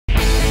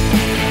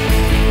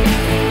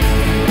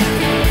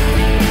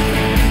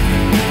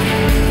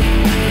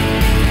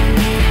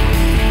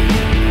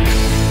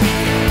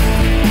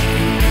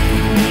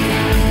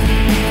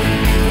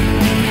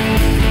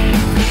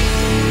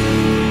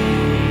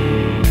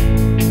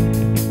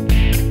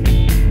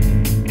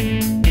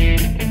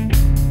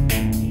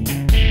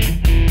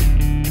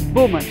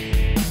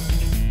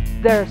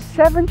there are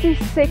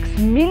 76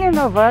 million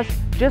of us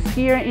just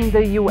here in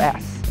the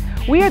US.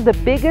 We are the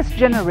biggest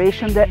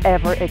generation that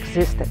ever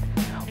existed.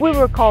 We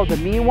were called the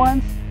me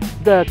ones,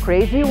 the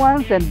crazy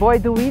ones, and boy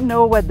do we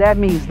know what that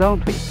means,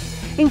 don't we?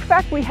 In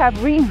fact, we have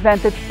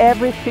reinvented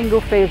every single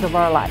phase of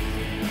our lives.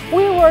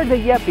 We were the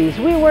yuppies,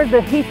 we were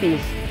the hippies.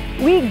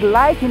 We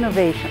like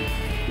innovation.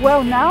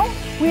 Well, now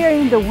we are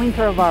in the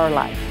winter of our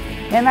lives,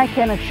 and I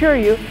can assure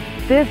you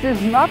this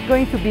is not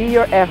going to be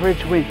your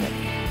average winter.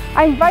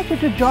 I invite you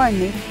to join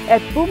me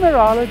at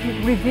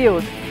Boomerology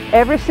Revealed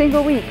every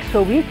single week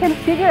so we can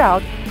figure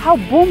out how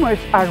boomers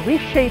are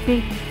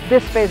reshaping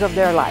this phase of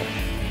their lives.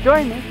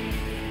 Join me.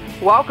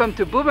 Welcome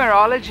to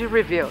Boomerology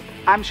Revealed.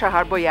 I'm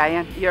Shahar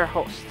Boyayan, your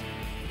host.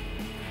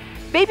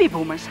 Baby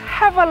boomers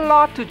have a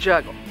lot to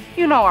juggle.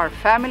 You know, our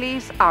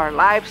families, our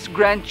lives,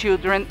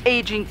 grandchildren,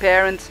 aging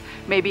parents,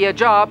 maybe a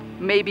job,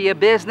 maybe a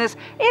business.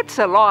 It's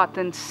a lot,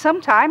 and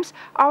sometimes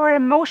our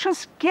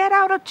emotions get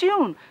out of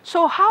tune.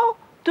 So how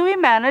do we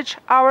manage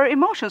our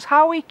emotions?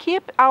 How we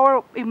keep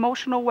our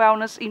emotional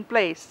wellness in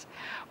place?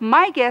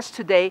 My guest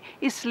today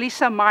is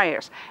Lisa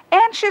Myers,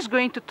 and she's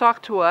going to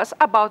talk to us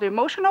about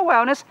emotional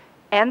wellness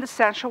and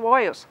essential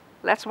oils.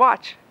 Let's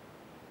watch.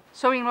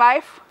 So in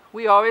life,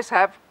 we always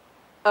have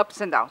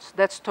ups and downs.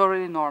 That's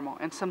totally normal.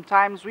 And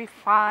sometimes we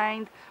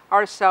find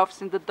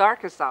ourselves in the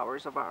darkest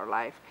hours of our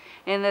life.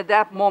 And at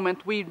that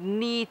moment, we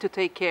need to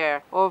take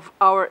care of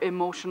our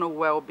emotional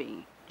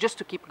well-being just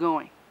to keep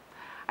going.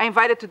 I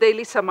invited today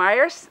Lisa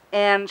Myers,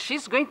 and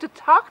she's going to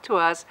talk to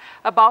us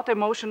about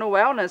emotional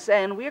wellness.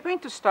 And we're going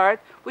to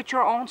start with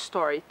your own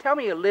story. Tell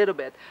me a little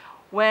bit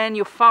when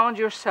you found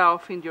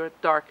yourself in your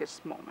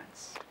darkest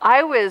moments.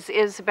 It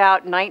was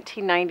about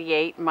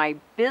 1998. My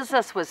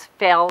business was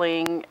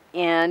failing,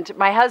 and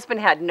my husband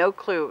had no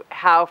clue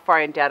how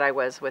far in debt I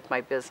was with my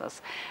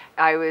business.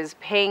 I was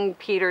paying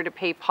Peter to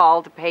pay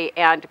Paul to pay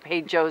Ann to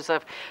pay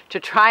Joseph to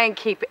try and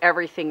keep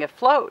everything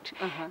afloat.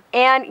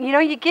 And you know,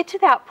 you get to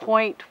that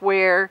point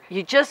where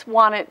you just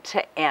want it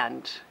to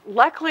end.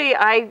 Luckily,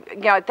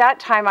 at that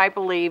time I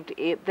believed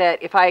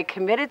that if I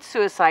committed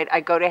suicide,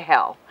 I'd go to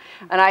hell.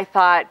 And I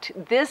thought,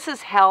 this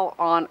is hell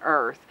on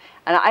earth,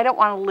 and I don't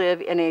want to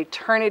live in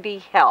eternity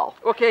hell.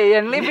 Okay,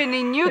 and living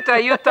in Utah,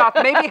 you thought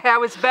maybe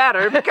hell is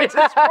better because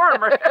it's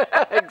warmer.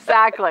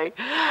 Exactly.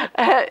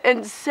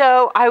 And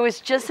so I was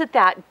just at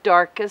that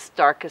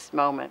darkest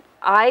moment.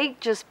 I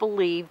just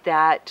believed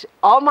that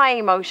all my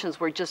emotions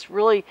were just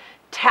really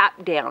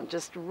tapped down.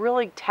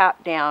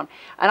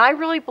 And I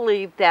really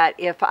believed that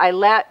if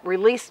I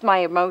release my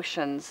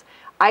emotions,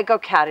 I go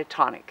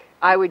catatonic.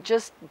 I would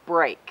just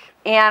break.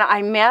 And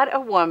I met a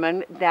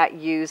woman that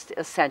used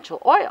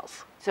essential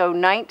oils. So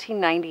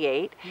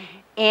 1998,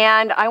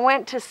 and I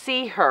went to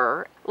see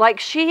her.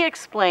 Like she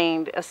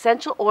explained,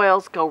 essential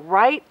oils go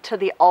right to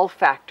the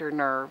olfactory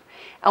nerve.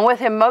 And with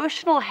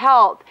emotional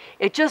health,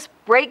 it just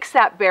breaks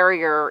that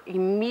barrier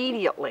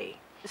immediately.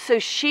 So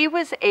she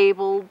was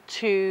able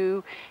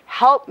to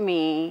help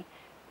me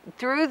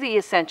through the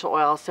essential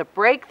oils to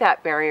break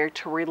that barrier,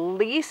 to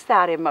release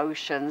that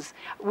emotions.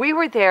 We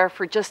were there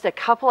for just a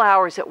couple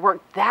hours. It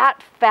worked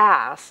that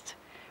fast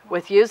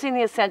with using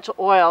the essential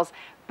oils,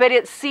 but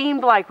it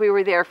seemed like we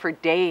were there for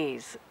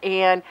days.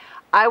 And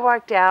I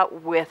walked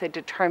out with a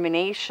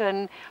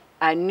determination,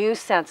 a new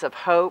sense of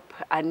hope,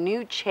 a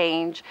new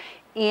change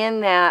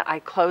in that I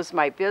closed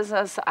my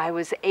business. I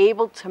was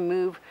able to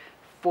move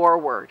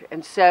forward.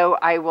 And so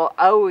I will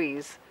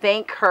always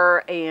thank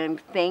her and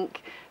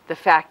thank the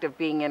fact of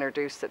being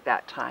introduced at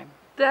that time.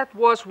 That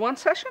was one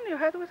session you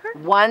had with her?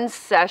 One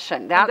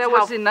session. That's and that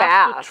was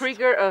enough to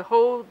trigger a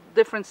whole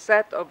different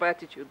set of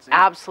attitudes.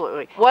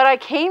 Absolutely. What I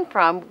came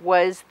from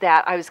was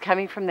that I was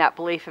coming from that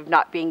belief of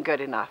not being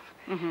good enough.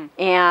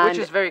 And which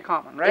is very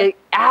common, right?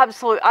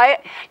 Absolutely.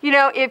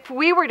 If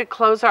we were to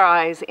close our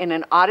eyes in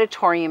an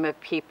auditorium of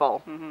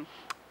people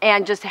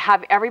and just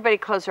have everybody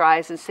close their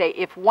eyes and say,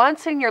 if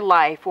once in your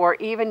life or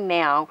even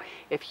now,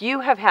 if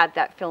you have had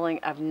that feeling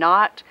of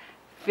not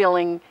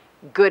feeling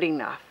good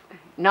enough,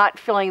 not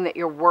feeling that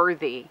you're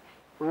worthy,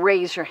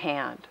 raise your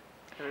hand.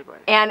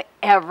 And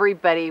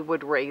everybody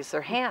would raise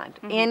their hand.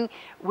 And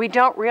we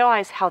don't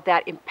realize how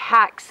that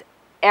impacts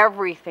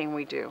everything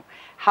we do,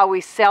 how we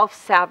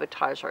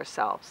self-sabotage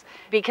ourselves,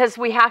 because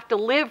we have to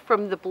live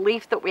from the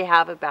belief that we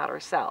have about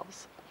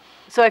ourselves.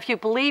 So if you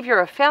believe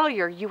you're a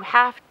failure, you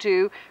have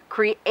to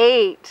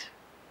create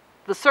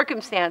the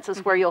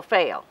circumstances where you'll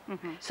fail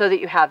so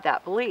that you have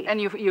that belief. And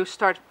you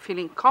start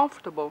feeling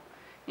comfortable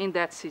in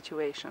that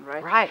situation,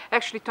 right? Right.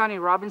 Actually, Tony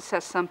Robbins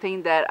says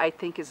something that I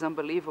think is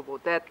unbelievable,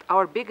 that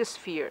our biggest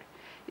fear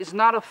is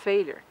not of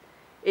failure,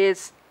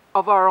 it's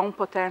of our own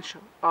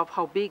potential, of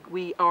how big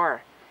we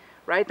are,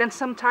 right? And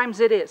sometimes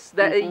it is.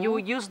 That you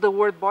use the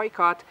word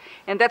boycott,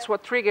 and that's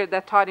what triggered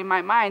that thought in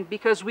my mind,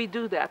 because we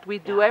do that. We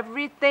do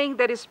everything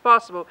that is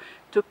possible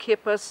to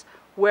keep us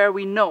where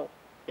we know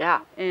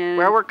Yeah, And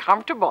where we're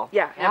comfortable.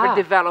 Yeah, ever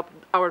develop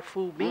our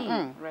full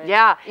being, right?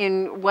 Yeah,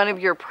 in one of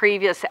your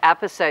previous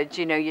episodes,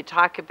 you know, you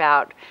talk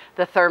about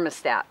the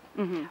thermostat,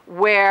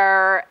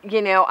 where,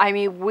 you know, I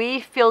mean, we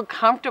feel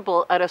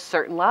comfortable at a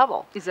certain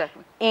level.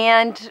 Exactly.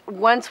 And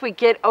once we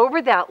get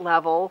over that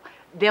level,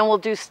 then we'll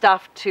do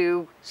stuff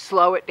to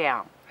slow it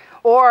down.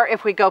 Or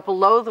if we go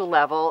below the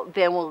level,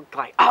 then we'll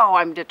like, oh,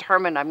 I'm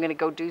determined, I'm going to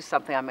go do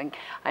something,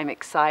 I'm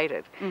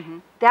excited.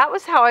 That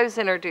was how I was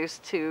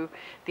introduced to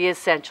the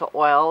essential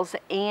oils,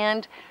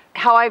 and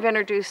how I've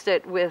introduced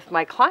it with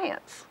my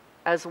clients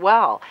as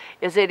well,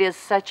 is it is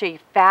such a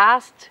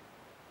fast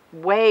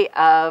way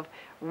of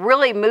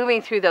really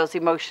moving through those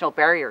emotional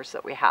barriers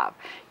that we have.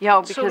 You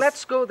know, because so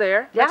let's go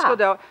there. Let's go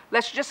there.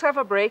 Let's just have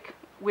a break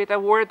with a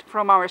word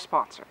from our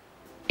sponsor.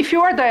 If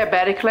you are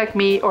diabetic like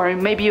me, or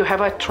maybe you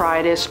have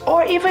arthritis,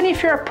 or even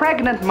if you're a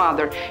pregnant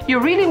mother, you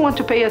really want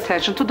to pay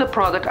attention to the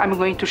product I'm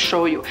going to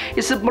show you.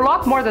 It's a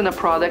lot more than a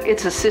product,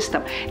 it's a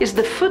system. It's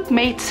the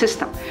FootMate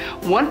system.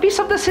 One piece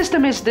of the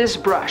system is this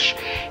brush.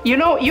 You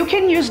know, you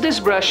can use this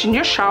brush in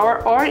your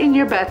shower or in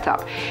your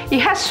bathtub.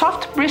 It has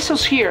soft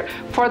bristles here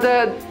for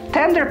the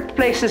tender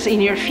places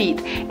in your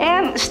feet,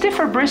 and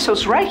stiffer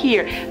bristles right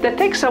here that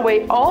takes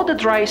away all the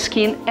dry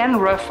skin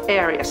and rough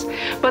areas.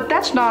 But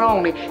that's not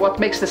only what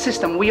makes the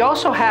system. We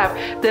also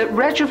have the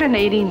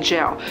rejuvenating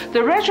gel.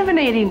 The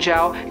rejuvenating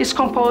gel is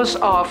composed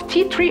of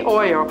tea tree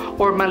oil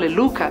or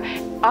melaleuca,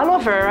 aloe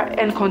vera,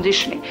 and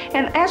conditioning.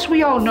 And as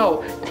we all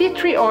know, tea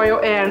tree oil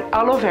and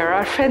aloe vera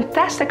are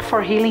fantastic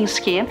for healing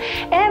skin,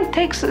 and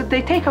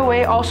they take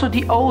away also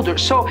the odor.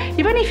 So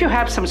even if you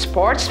have some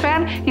sports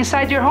fan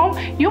inside your home,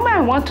 you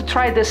might want to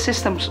try the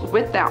systems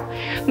with them.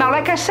 Now,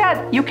 like I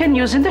said, you can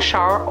use in the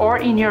shower or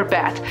in your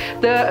bath.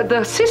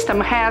 The system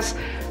has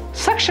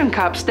suction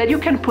cups that you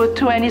can put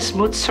to any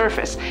smooth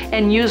surface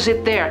and use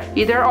it there,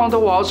 either on the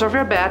walls of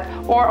your bed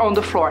or on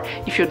the floor.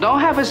 If you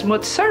don't have a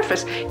smooth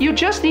surface, you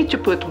just need to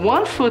put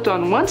one foot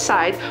on one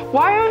side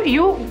while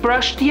you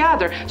brush the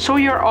other, so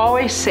you're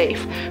always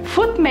safe.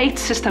 FootMate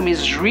system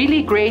is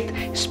really great,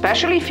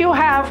 especially if you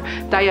have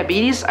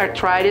diabetes,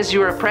 arthritis,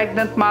 you're a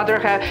pregnant mother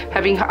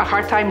having a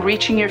hard time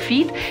reaching your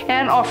feet,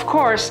 and of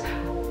course,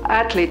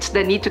 athletes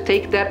that need to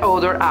take that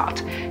odor out.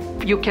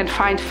 You can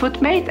find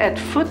FootMate at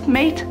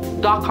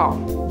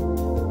footmate.com.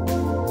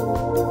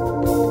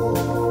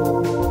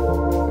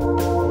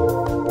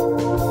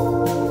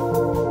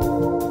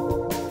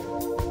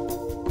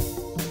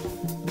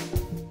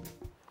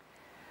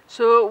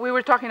 So we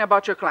were talking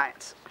about your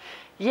clients.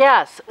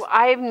 Yes,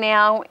 I've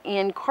now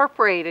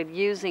incorporated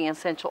using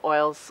essential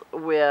oils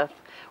with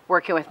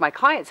working with my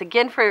clients,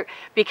 again,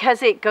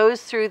 because it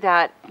goes through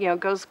that, you know,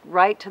 goes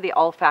right to the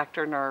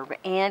olfactory nerve,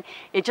 and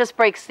it just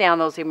breaks down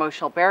those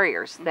emotional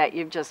barriers that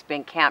you've just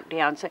been camped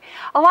down. So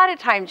a lot of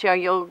times, you know,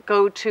 you'll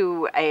go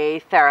to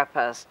a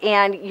therapist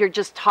and you're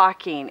just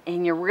talking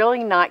and you're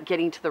really not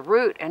getting to the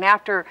root, and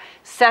after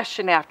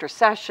session,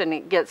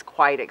 it gets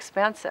quite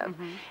expensive.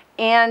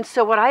 And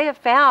so what I have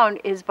found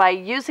is by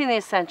using the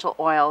essential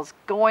oils,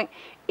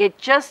 it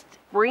just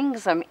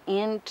brings them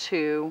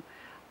into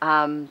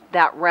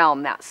that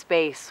realm, that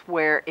space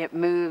where it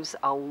moves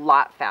a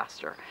lot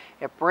faster.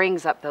 It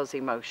brings up those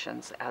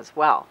emotions as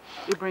well.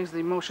 It brings the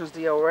emotions,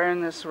 the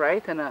awareness,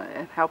 right? And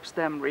it helps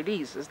them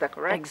release, is that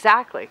correct?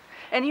 Exactly.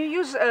 And you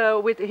use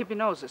with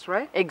hypnosis,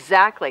 right?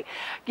 Exactly.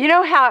 You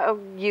know how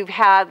you've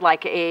had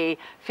like a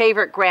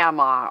favorite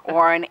grandma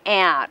or an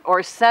aunt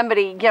or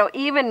somebody, you know,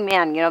 even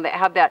men, you know, that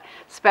have that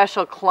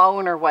special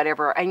cologne or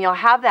whatever, and you'll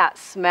have that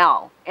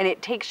smell, and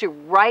it takes you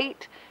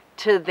right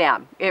to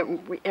them. It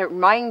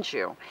reminds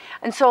you.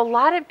 And so a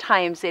lot of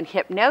times in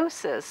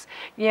hypnosis,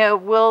 you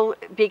know,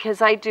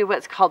 because I do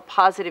what's called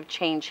positive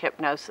change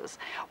hypnosis,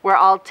 where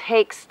I'll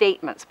take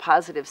statements,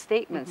 positive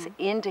statements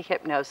into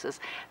hypnosis,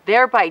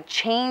 thereby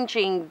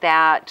changing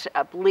that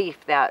belief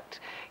that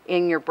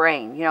in your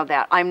brain, you know,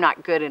 that I'm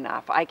not good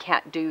enough, I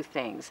can't do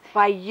things.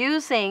 By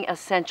using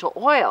essential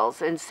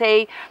oils, and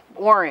say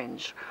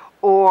orange,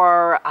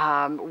 or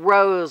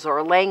rose,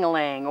 or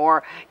lang-a-lang,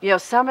 or, you know,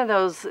 some of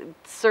those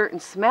certain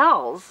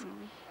smells,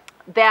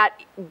 that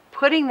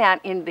putting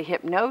that in the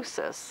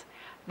hypnosis,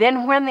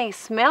 then when they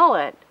smell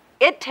it,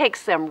 it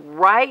takes them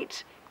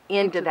right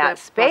into that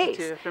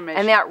space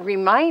and that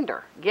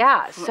reminder.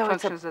 Yeah, so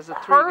it's a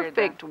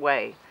perfect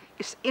way.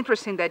 It's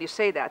interesting that you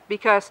say that,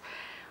 because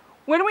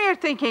when we are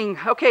thinking,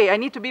 okay, I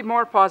need to be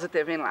more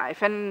positive in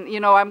life, and,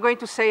 you know, I'm going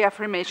to say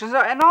affirmations,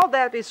 and all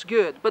that is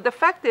good. But the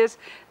fact is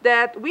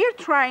that we are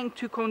trying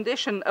to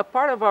condition a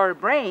part of our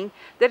brain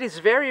that is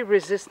very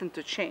resistant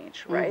to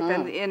change, right?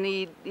 And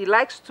he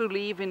likes to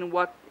live in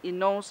what he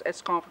knows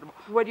as comfortable.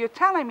 What you're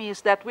telling me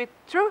is that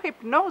through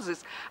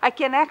hypnosis, I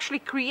can actually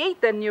create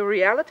the new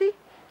reality.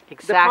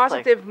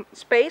 Exactly. The positive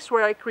space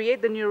where I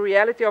create the new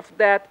reality of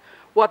that,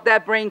 what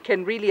that brain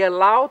can really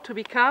allow to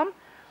become,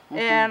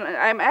 And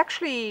I'm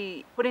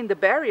actually putting the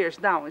barriers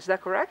down. Is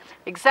that correct?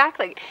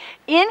 Exactly.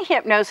 In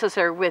hypnosis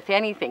or with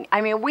anything,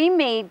 I mean, we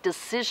made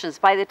decisions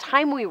by the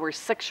time we were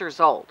 6 years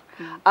old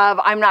of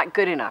I'm not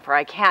good enough or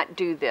I can't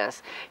do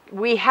this.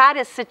 We had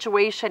a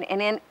situation,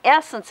 and in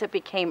essence, it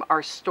became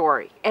our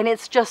story. And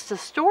it's just a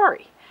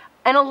story.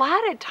 And a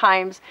lot of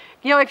times,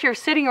 you know, if you're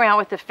sitting around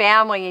with the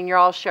family and you're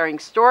all sharing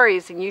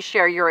stories and you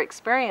share your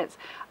experience,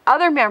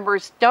 other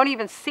members don't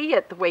even see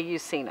it the way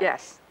you've seen it.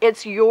 Yes.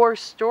 It's your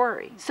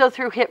story. So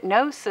through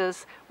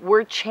hypnosis,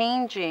 we're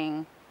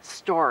changing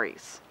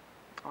stories.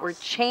 Awesome. We're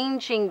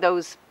changing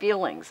those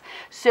feelings.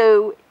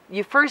 So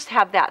you first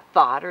have that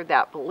thought or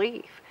that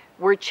belief.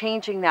 We're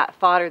changing that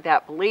thought or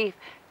that belief,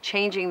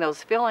 changing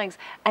those feelings.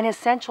 And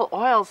essential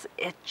oils,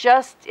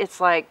 it's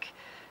like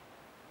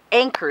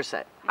anchors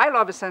it. I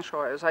love essential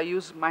oils. I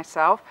use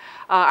myself.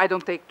 I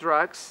don't take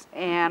drugs,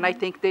 and I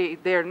think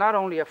they're not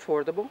only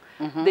affordable,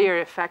 they are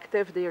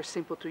effective, they are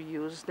simple to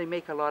use, they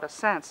make a lot of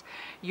sense.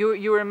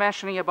 You were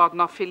mentioning about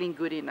not feeling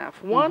good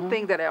enough. One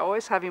thing that I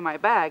always have in my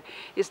bag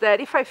is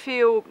that if I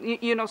feel,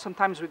 you know,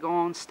 sometimes we go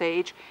on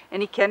stage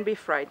and it can be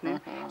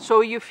frightening, so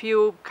you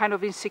feel kind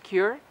of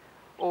insecure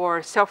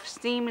or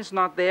self-esteem is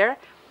not there.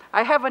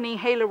 I have an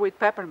inhaler with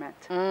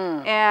peppermint,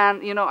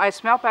 and you know, I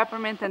smell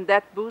peppermint, and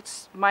that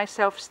boosts my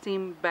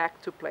self-esteem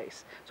back to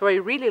place. So I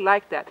really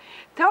like that.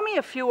 Tell me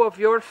a few of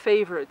your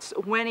favorites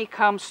when it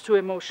comes to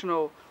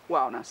emotional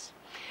wellness.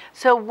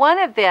 So one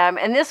of them,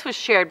 and this was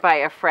shared by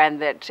a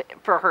friend that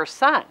for her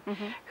son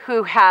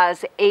who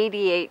has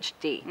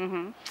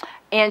ADHD.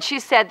 And she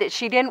said that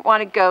she didn't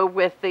want to go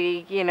with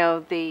the, you know,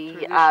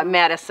 the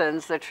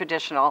medicines, the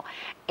traditional.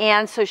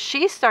 And so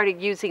she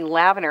started using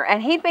lavender.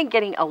 And he'd been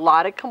getting a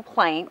lot of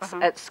complaints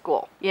at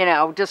school, you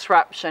know,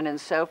 disruption and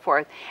so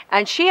forth.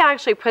 And she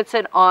actually puts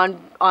it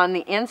on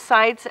the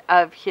insides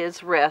of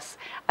his wrists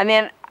and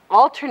then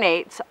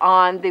alternates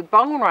on the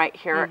bone right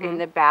here in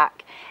the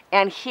back.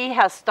 And he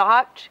has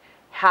stopped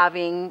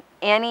having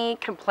any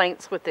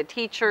complaints with the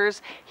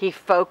teachers. He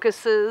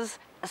focuses.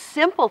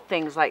 Simple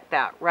things like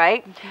that,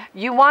 right?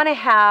 You want to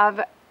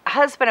have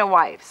husband and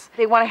wives.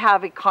 They want to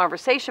have a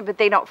conversation, but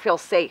they don't feel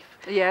safe.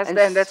 Yes, and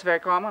that's very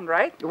common,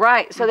 right?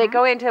 Right. So they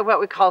go into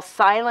what we call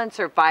silence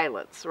or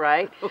violence,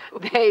 right?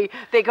 they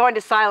go into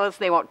silence,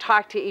 they won't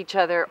talk to each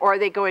other, or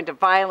they go into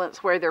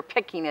violence where they're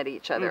picking at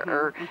each other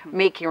or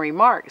making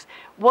remarks.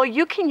 Well,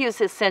 you can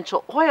use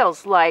essential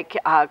oils like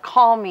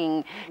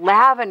calming.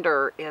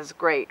 Lavender is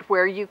great,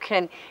 where you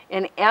can,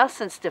 in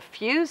essence,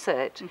 diffuse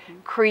it,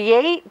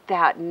 create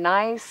that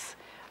nice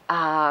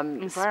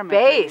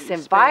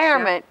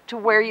environment to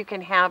where you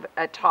can have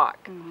a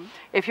talk.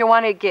 If you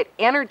want to get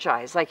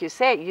energized, like you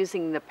say,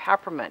 using the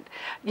peppermint.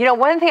 You know,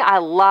 one thing I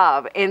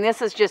love, and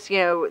this is just, you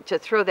know, to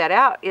throw that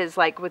out, is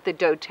like with the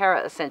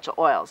doTERRA essential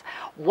oils.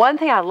 One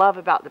thing I love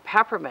about the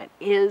peppermint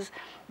is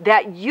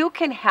that you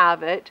can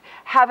have a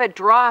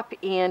drop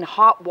in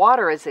hot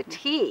water as a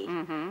tea.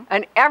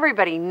 And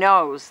everybody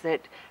knows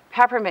that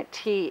peppermint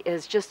tea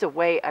is just a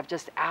way of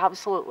just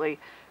absolutely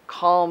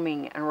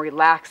calming and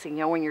relaxing, you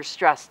know, when you're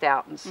stressed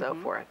out and so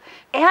forth.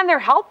 And they're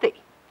healthy.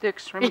 They're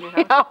extremely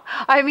healthy. You know,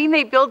 I mean,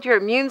 they build your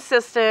immune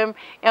system,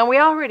 and we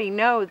already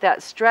know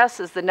that stress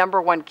is the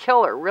 #1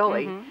 killer,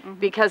 really,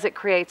 because it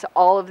creates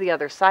all of the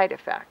other side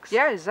effects.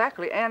 Yeah,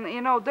 exactly. And,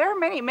 you know, there are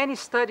many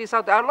studies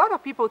out there. A lot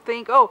of people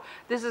think, oh,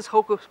 this is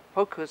hocus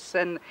pocus,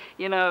 and,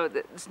 you know,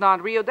 it's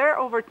not real. There are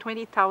over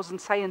 20,000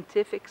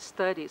 scientific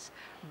studies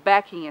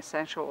backing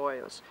essential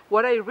oils.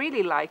 What I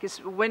really like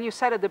is when you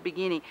said at the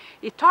beginning,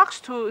 it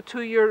talks to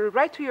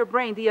your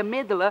brain, the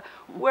amygdala,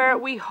 where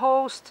we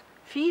host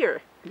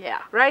fear.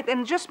 Yeah. Right?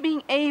 And just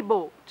being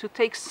able to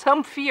take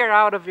some fear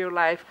out of your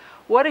life,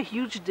 what a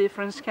huge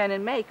difference can it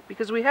make?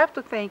 Because we have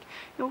to think,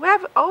 you know, we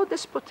have all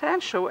this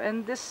potential,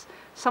 and this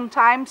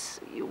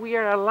sometimes we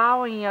are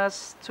allowing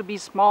us to be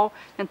small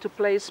and to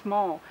play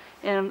small.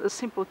 And a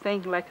simple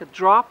thing like a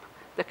drop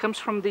that comes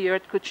from the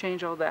earth could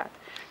change all that.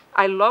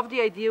 I love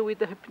the idea with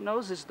the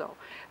hypnosis, though,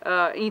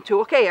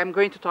 okay, I'm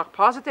going to talk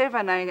positive,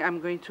 and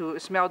I'm going to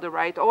smell the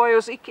right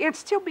oils. It can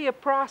still be a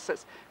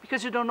process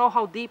because you don't know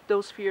how deep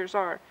those fears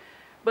are.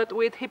 But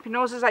with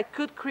hypnosis, I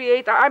could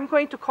create, I'm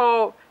going to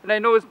call, and I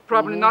know it's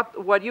probably not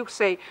what you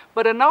say,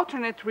 but an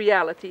alternate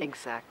reality.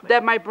 Exactly.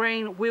 That my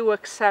brain will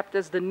accept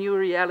as the new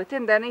reality,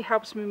 and then it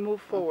helps me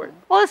move forward.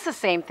 Well, it's the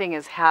same thing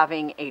as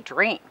having a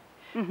dream.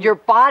 Your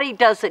body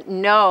doesn't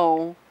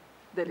know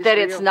that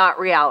it's not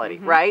reality,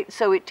 right?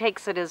 So it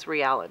takes it as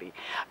reality.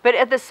 But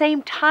at the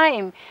same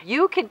time,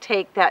 you can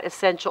take that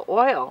essential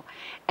oil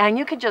and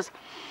you can just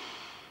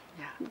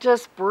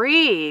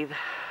breathe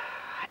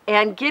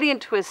and get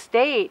into a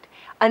state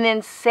and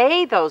then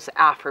say those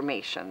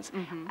affirmations.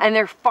 And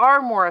they're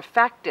far more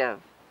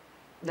effective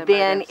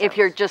than if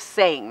you're just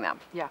saying them.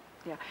 Yeah.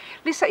 Yeah.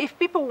 Lisa, if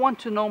people want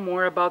to know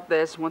more about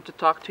this, want to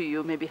talk to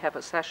you, maybe have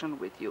a session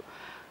with you,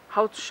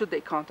 how should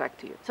they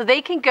contact you? So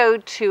they can go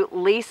to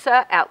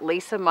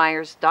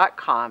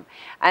Lisa@lisamyers.com,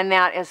 and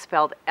that is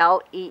spelled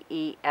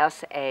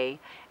L-E-E-S-A,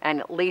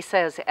 and Lisa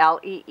is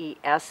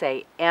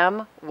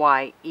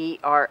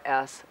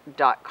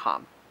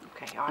Leesamyers.com.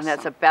 Okay, awesome. And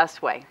that's the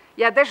best way.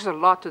 Yeah, there's a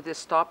lot to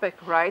this topic,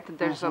 right?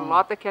 There's a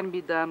lot that can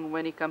be done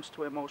when it comes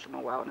to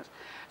emotional wellness.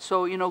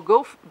 So, you know,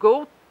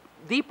 go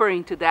deeper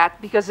into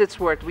that because it's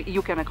worth it.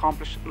 You can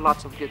accomplish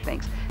lots of good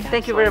things.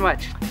 Thank you very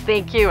much.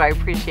 Thank you. I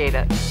appreciate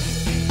it.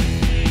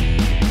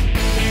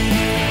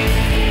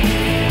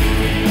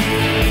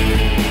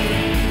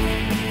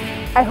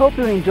 I hope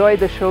you enjoyed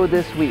the show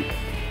this week.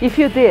 If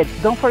you did,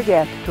 don't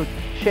forget to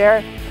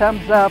share,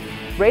 thumbs up,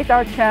 rate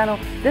our channel.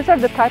 These are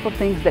the type of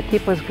things that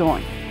keep us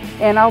going.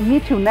 And I'll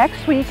meet you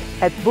next week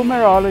at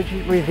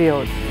Boomerology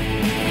Revealed.